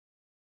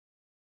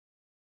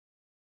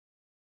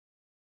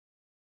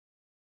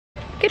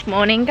Good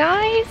morning,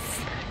 guys.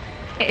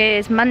 It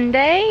is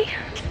Monday.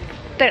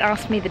 Don't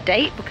ask me the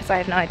date because I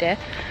have no idea.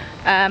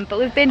 But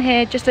we've been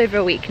here just over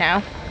a week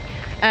now.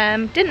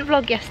 Didn't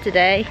vlog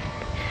yesterday,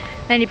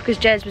 mainly because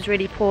Jez was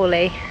really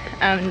poorly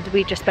and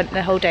we just spent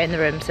the whole day in the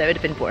room, so it would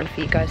have been boring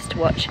for you guys to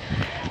watch.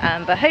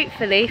 But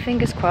hopefully,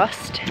 fingers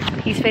crossed,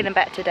 he's feeling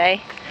better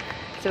today.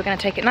 So we're going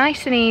to take it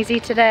nice and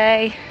easy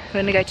today.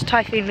 We're going to go to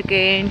Typhoon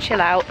Lagoon,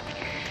 chill out,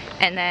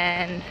 and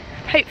then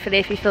hopefully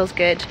if he feels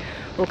good,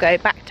 we'll go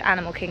back to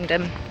Animal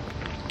Kingdom,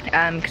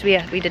 because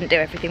we didn't do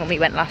everything when we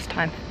went last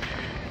time.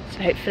 So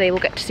hopefully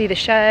we'll get to see the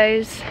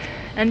shows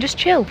and just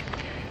chill.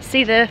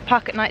 See the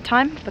park at night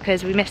time,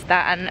 because we missed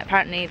that, and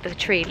apparently the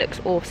tree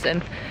looks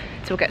awesome.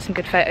 So we'll get some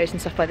good photos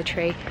and stuff by the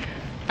tree.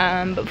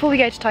 But before we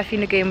go to Typhoon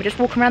Lagoon, we're just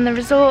walking around the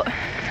resort,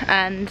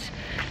 and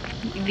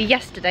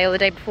yesterday or the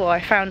day before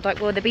I found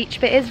like where the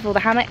beach bit is with all the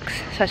hammocks,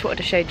 so I just wanted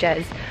to show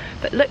Jez.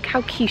 But look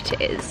how cute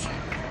it is.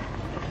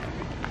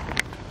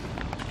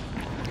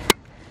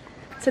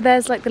 So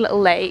there's like the little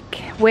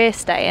lake. We're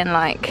staying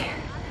like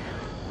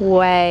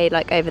way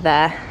like over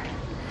there,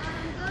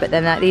 but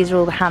then like, these are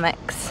all the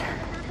hammocks.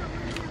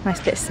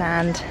 Nice bit of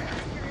sand.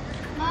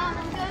 Mom,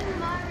 I'm going to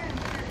my room.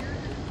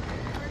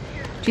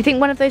 Do you think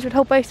one of those would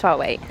hold both our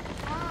weight?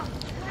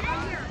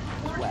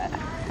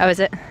 Oh, is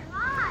it?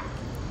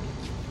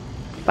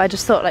 But I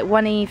just thought like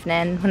one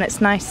evening when it's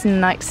nice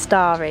and like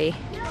starry,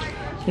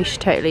 we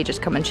should totally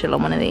just come and chill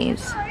on one of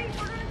these.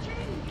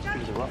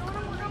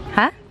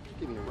 Huh?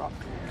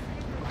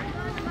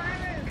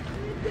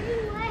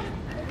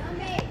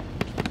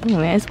 Oh,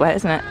 it is wet,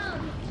 isn't it?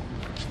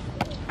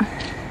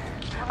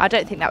 I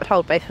don't think that would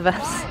hold both of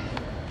us.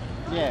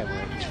 Yeah, it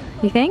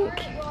would. You think?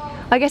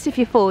 I guess if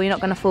you fall, you're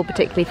not going to fall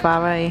particularly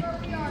far, are you?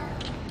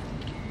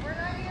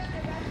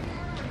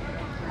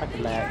 I could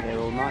lay out here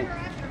all night.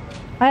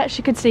 I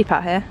actually could sleep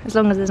out here, as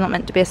long as there's not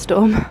meant to be a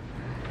storm.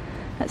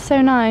 That's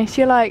so nice.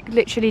 You're like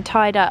literally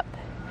tied up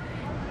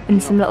in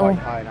some little...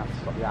 Not quite high enough to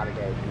stop the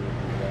alligator.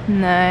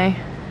 No.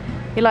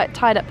 You're like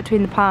tied up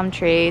between the palm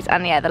trees,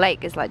 and yeah, the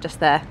lake is like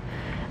just there.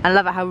 I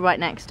love it how right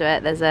next to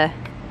it there's a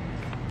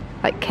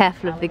like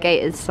careful of the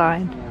gators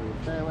sign.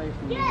 Stay away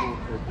from the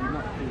water. Do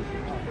not freeze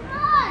it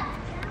up.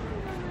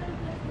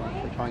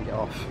 Try and get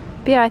off.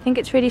 But yeah, I think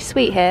it's really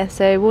sweet here,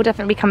 so we'll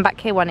definitely come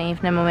back here one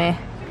evening when we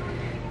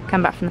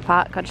come back from the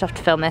park. I just have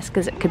to film this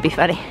because it could be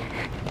funny.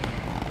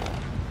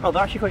 Oh,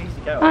 they're actually quite easy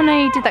to get off. Oh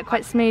no, you did that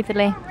quite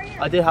smoothly.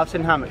 I did have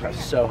some hammocks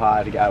that's so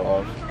hard to get out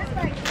of.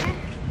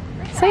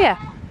 So yeah.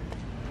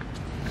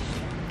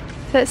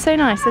 So it's so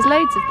nice, there's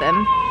loads of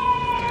them.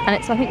 And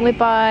it's, I think we're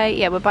by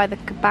the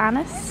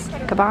cabanas,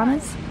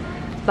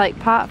 like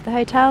part of the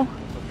hotel.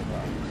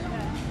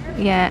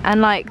 Yeah,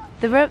 and like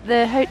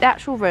the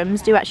actual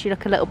rooms do actually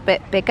look a little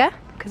bit bigger,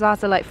 because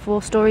ours are like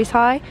 4 stories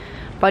high.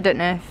 But I don't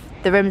know if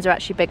the rooms are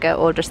actually bigger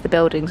or just the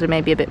buildings are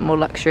maybe a bit more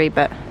luxury.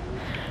 But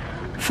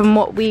from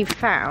what we've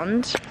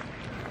found,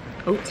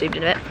 oh, zoomed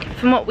in a bit.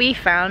 From what we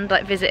found,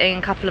 like visiting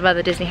a couple of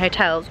other Disney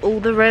hotels, all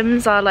the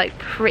rooms are like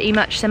pretty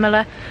much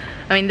similar.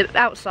 I mean, the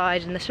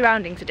outside and the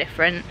surroundings are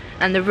different,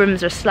 and the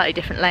rooms are a slightly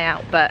different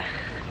layout, but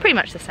pretty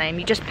much the same.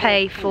 You just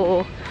pay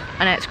for,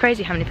 I know it's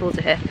crazy how many pools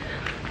are here.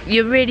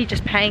 You're really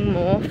just paying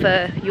more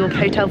for your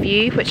hotel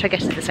view, which I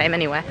guess is the same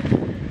anywhere.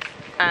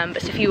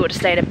 But if you were to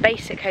stay in a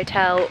basic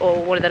hotel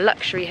or one of the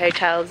luxury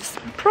hotels,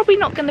 probably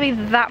not going to be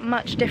that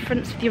much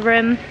difference with your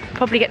room.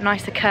 Probably get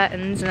nicer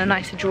curtains and a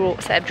nicer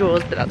set of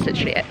drawers, but that's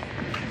literally it.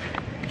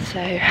 So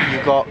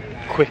You've got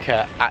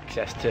quicker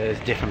access to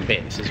different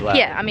bits as well.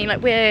 Yeah, I mean,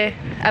 like we're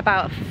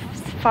about a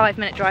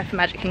 5-minute drive from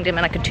Magic Kingdom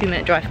and like a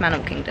 2-minute drive from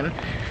Animal Kingdom.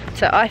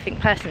 So I think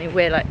personally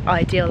we're like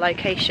ideal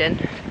location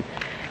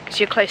because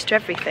you're close to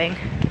everything.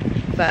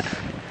 But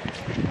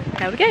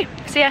there we go.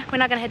 So yeah, we're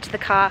now gonna head to the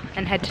car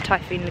and head to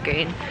Typhoon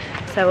Lagoon.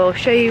 So I'll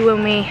show you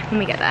when we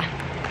get there.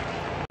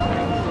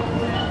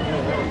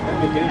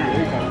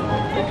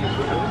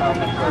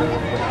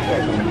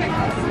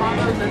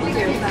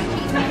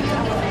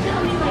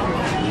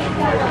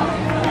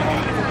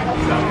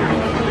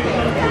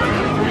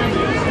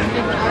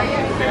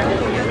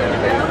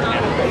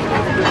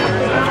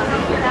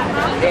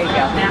 There you go.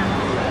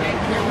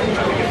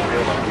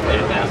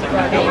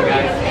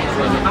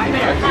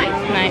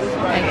 Nice.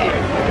 Okay.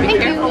 Be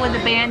careful when the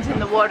band's in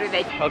the water.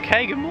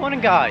 Okay, good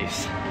morning,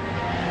 guys.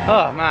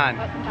 Oh man.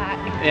 Welcome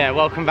back. Yeah,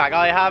 welcome back.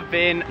 I have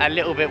been a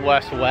little bit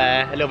worse for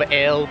wear, a little bit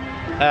ill.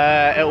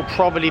 It'll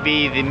probably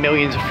be the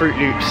millions of Fruit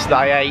Loops that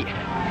I ate.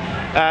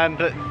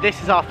 But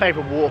this is our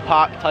favourite water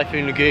park,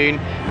 Typhoon Lagoon,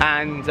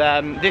 and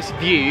this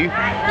view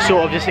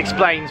sort of just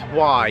explains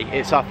why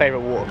it's our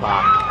favourite water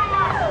park.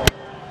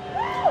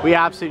 We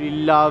absolutely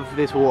love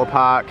this water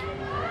park.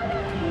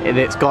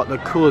 It's got the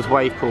coolest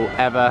wave pool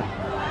ever,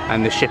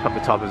 and the ship up the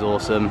top is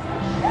awesome.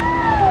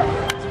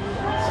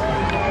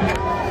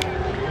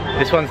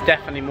 This one's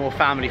definitely more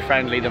family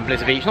friendly than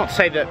Blizzard Beach. Not to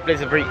say that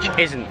Blizzard Beach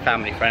isn't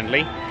family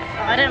friendly.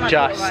 I don't like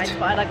water rides,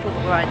 but I like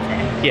water rides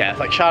here. Yeah, it's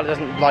like Charlotte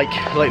doesn't like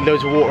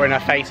loads of water in her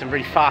face and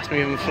really fast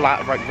moving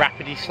flat, like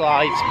rapidy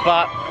slides,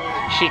 but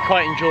she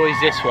quite enjoys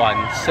this one.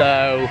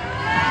 So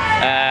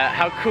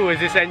how cool is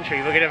this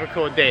entry? We're gonna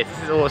record this.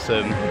 This is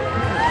awesome.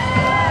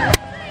 They're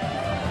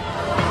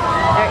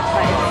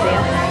excited to see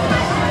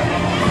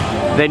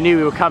us. They knew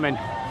we were coming.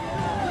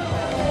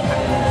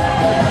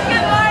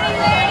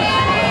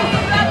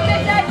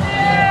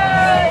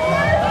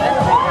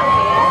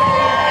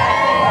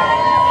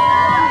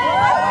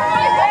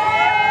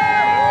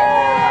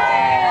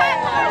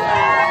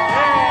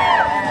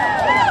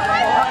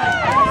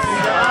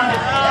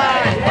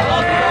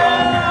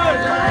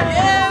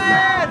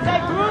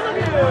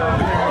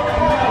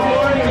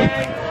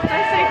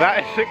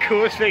 That is the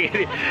coolest thing,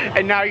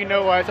 and now you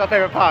know why it's our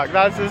favourite park.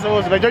 That's just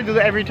awesome. I don't do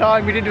that every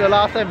time. We didn't do it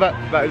last time, but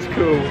that is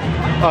cool.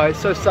 Oh, it's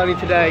so sunny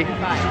today.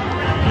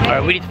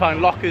 Alright, we need to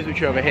find lockers, which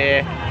are over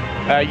here.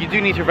 You do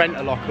need to rent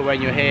a locker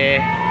when you're here,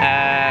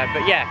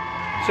 but yeah.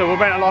 So we'll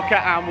rent a locker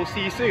and we'll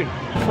see you soon.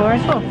 For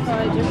rental.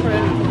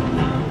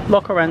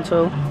 Locker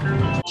rental.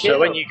 So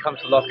when you come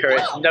to locker,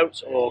 it's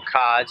notes or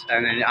cards,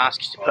 and then it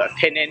asks you to put a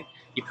pin in.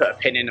 You put a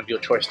pin in of your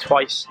choice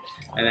twice,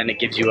 and then it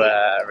gives you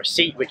a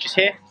receipt, which is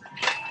here.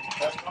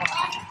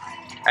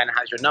 And it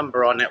has your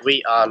number on it.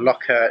 We are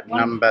locker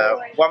number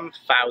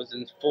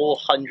 1404.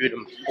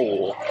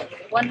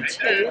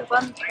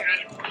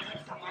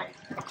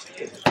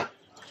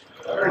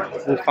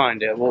 1213. We'll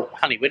find it. Well,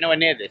 honey, we're nowhere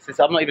near this.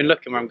 I'm not even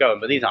looking where I'm going,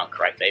 but these aren't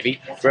correct,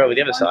 baby. We're over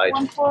the other side.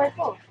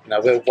 1404.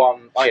 No, we're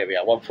one. Oh yeah, we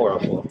are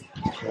 1404.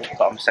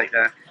 Got a mistake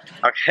there.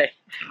 Okay,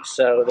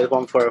 so there's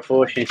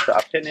 1404. She needs to put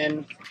our pin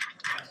in.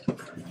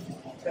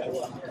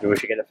 Do we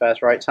should get it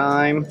first right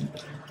time?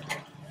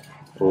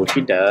 Oh,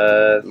 she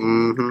does.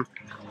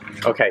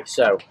 Okay,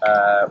 so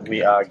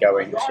we are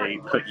going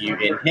to put you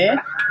in here.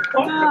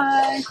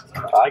 Bye.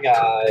 Bye,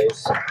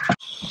 guys.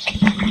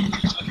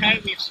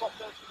 Okay, we've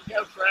swapped over to the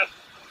GoPro,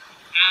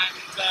 and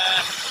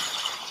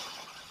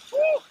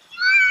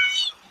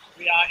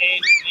we are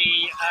in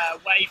the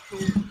wave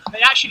pool.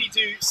 They actually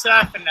do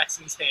surfing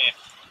lessons here.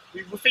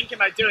 We were thinking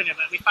about doing it,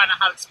 but we found out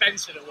how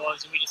expensive it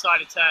was, and we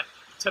decided to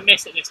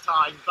miss it this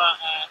time. But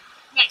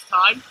next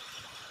time,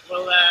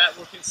 we'll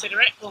consider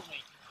it, won't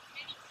we?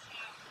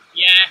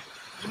 Yeah,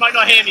 you might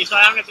not hear me, so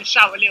I'm going to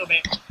shout a little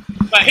bit.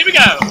 But here we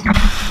go!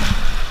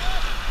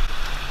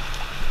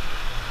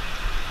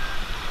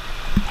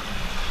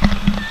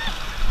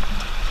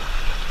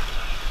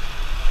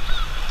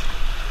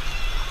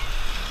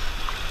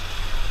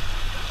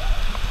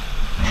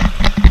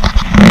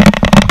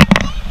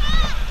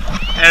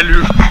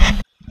 Hello.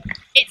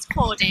 It's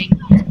cording.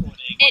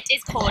 It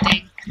is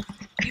cording.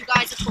 You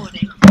guys are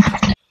cording. So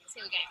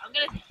here we go. I'm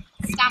going to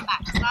stand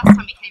back, because last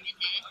time we came in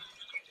here,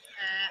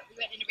 we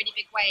went in a really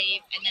big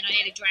wave and then I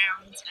nearly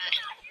drowned.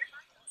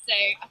 So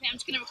I think I'm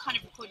just going to kind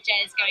of record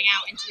Jez going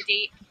out into the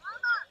deep.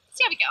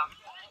 See how we get on.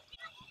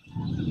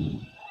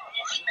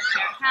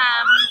 Here it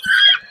comes.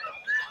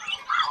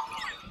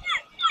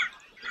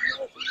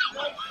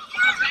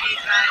 Okay,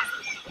 guys.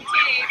 2.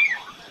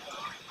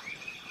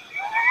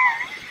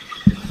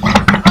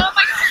 Oh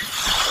my god.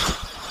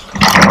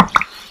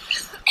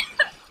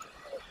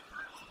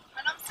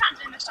 And I'm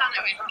standing in the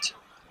shallow end.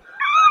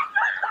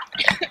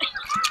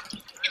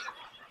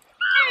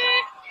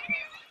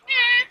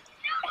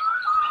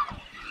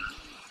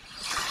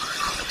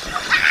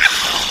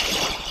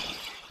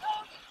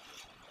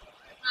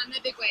 And the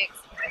big waves.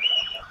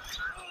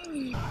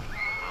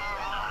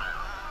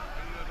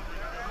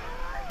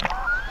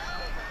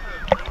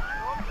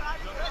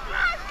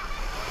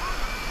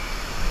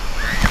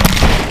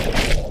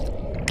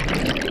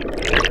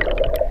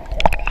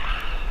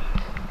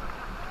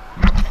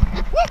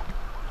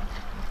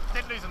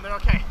 Didn't lose them, they're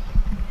okay.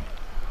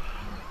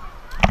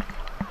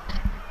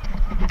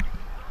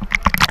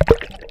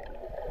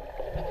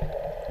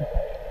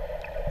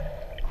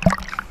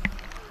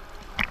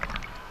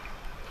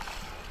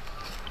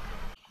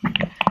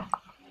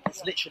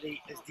 It's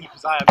literally as deep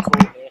as I am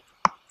tall here.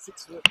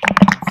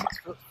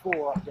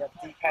 6'4" up there,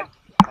 deep end,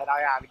 and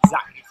I am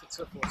exactly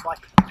 6'4", so I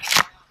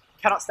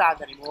cannot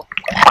stand anymore.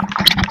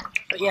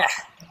 But yeah,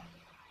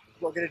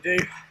 what we're gonna do,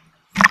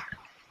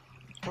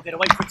 we're gonna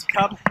wait for it to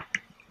come.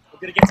 We're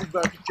gonna get some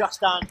rope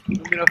just down.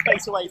 I'm gonna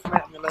face away from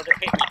it. I'm gonna let it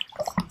hit me.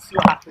 See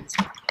what happens.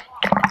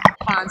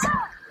 Hands.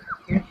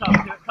 Here it comes.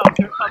 Here it comes.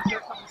 Here it comes. Here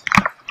it comes.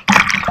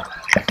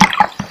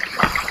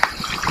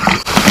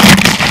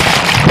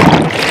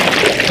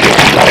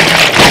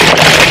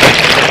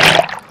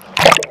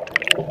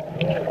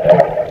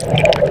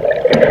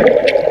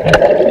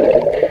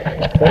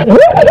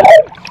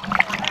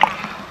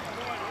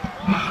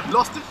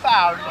 Lost and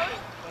found.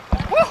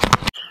 Woo!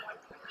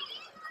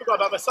 Forgot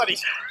about my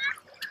sunnies.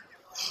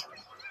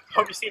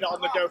 Hope you see that on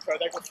the GoPro.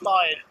 They go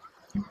flying.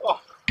 Oh.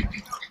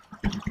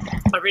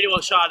 I really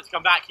want Charlotte to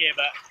come back here,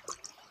 but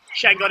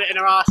she ain't got it in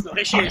her arsenal.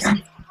 Here she is.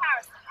 Comparison.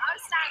 I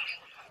was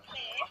standing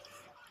here.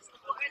 It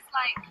was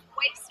like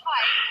waist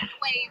height. The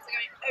waves are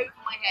going over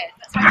my head.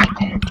 That's how I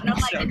did it. And I'm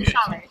like So in the good.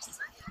 shallows.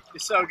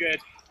 It's so good.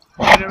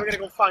 And then we're going to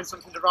go find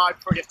something to ride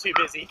before it gets too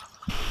busy.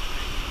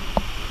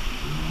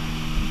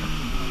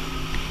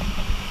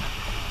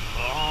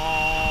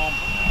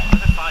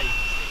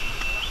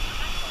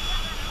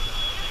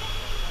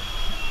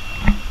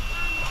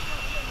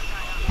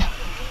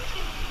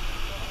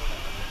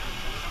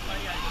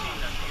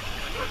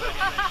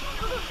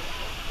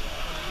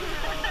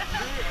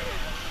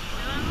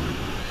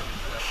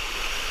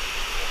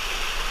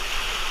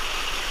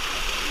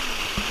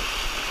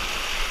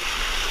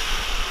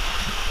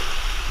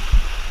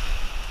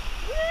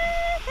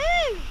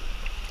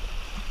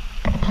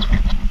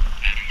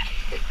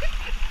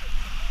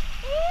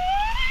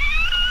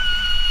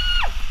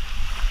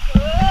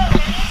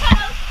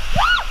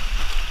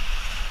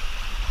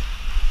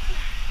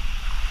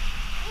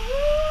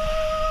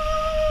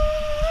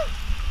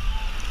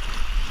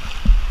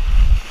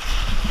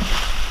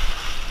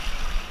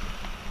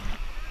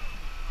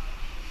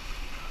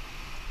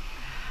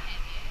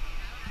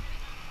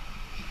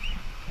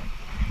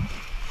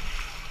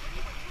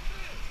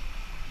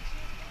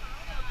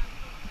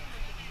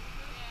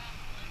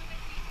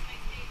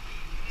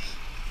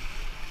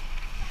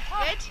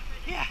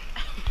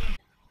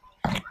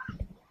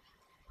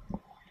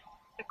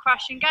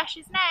 Crush and Gush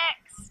is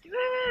next.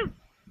 Woo!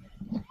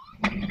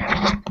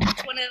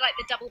 It's one of like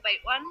the double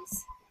boat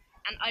ones,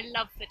 and I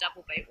love the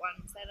double boat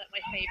ones. They're like my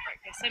favourite.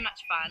 They're so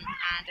much fun,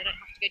 and I don't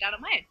have to go down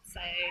on my own.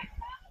 So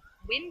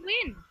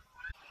win-win.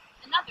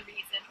 Another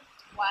reason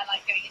why I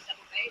like going in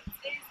double boats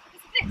is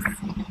because of this.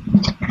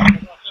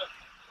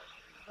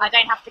 I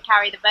don't have to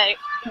carry the boat.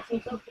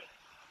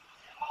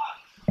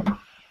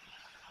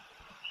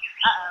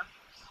 Uh-oh.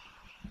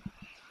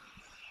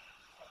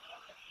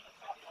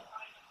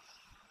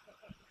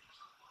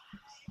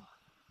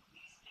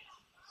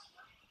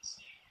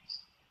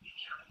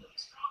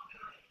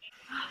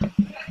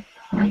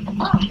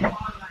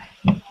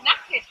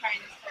 Knackered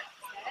carrying this boat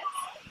upstairs.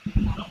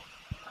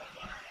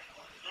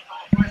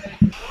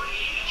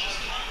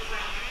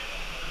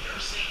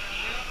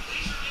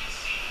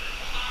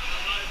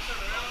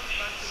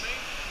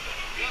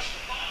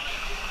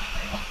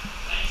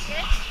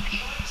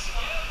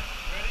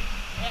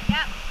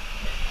 Yep.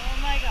 Oh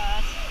my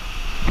god.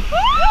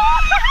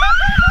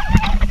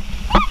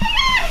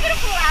 I'm gonna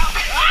fall out.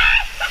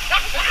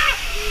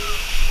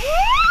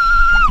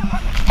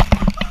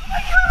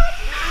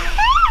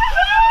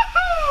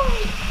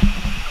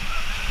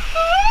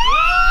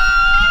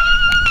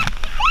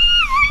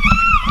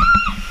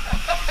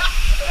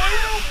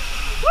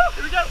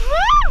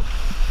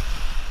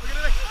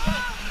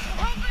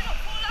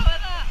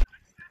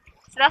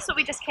 So that's what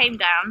we just came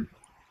down.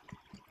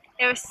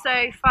 It was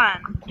so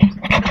fun.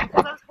 Because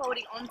I was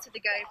holding onto the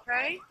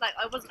GoPro, like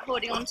I wasn't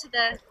holding onto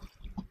the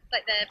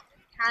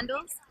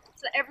handles.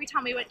 So every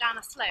time we went down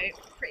a slope,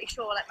 I'm pretty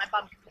sure like my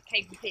bum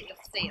came completely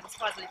off the seat. I'm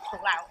surprised I didn't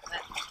fall out, but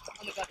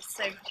oh my god, it's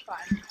so much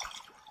fun.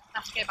 I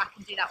have to go back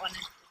and do that one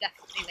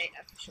definitely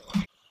later for sure.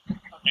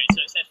 Okay,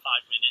 so it said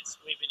 5 minutes.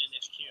 We've been in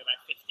this queue about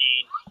 15.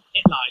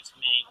 It lied to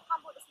me. I can't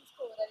remember what this one's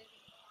called.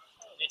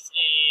 This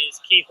is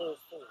Keyhole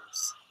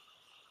Falls.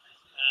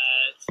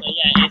 So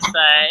yeah, it's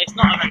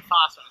not a very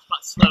fast one. It's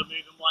quite a slow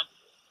moving one,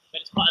 but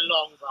it's quite a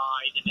long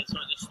ride, and it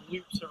sort of just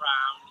loops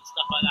around and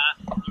stuff like that.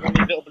 You've got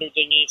these little blue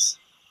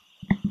dinghies,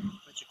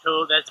 which are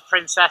cool. There's the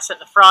princess at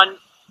the front.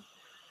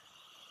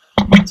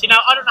 So, you know,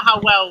 I don't know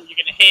how well you're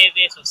going to hear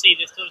this or see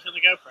this till it's on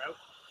the GoPro.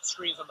 The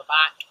screen's on the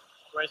back,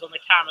 whereas on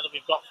the camera that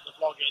we've got for the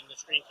vlogging, the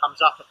screen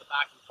comes up at the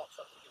back and pops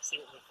up so you can see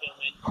what we're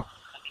filming.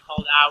 I can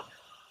hold it out.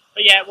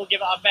 But yeah, we'll give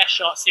it our best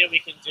shot, see what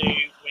we can do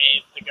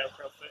with the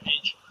GoPro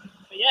footage.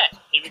 But yeah,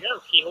 here we go,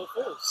 Keyhole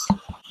Falls.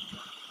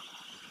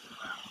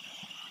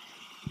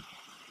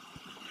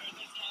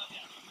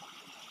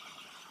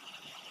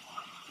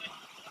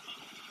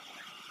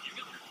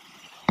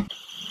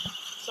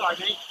 Sorry,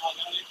 mate. I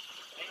think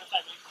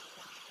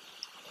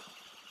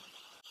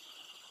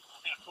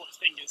I caught his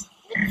fingers.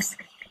 Whoops.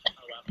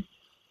 Oh well.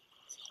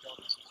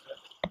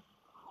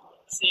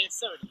 See, it's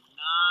so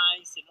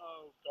nice, and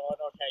oh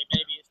god, okay,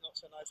 maybe it's not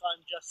so nice.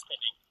 I'm just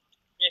spinning.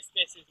 This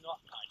is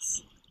not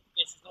nice.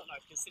 This is not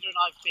nice, considering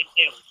I've been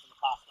ill for the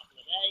past couple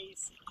of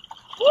days.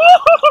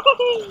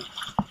 Woo!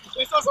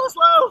 It's not so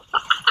slow!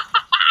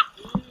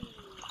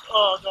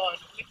 Oh god,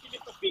 if you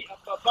lift the feet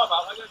up above,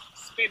 I'm just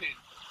spinning.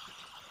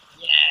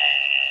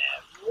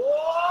 Yeah!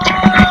 Whoa!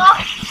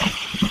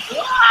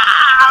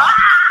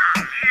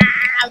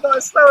 Not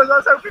as slow as I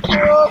was hoping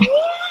for!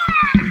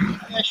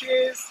 There she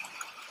is!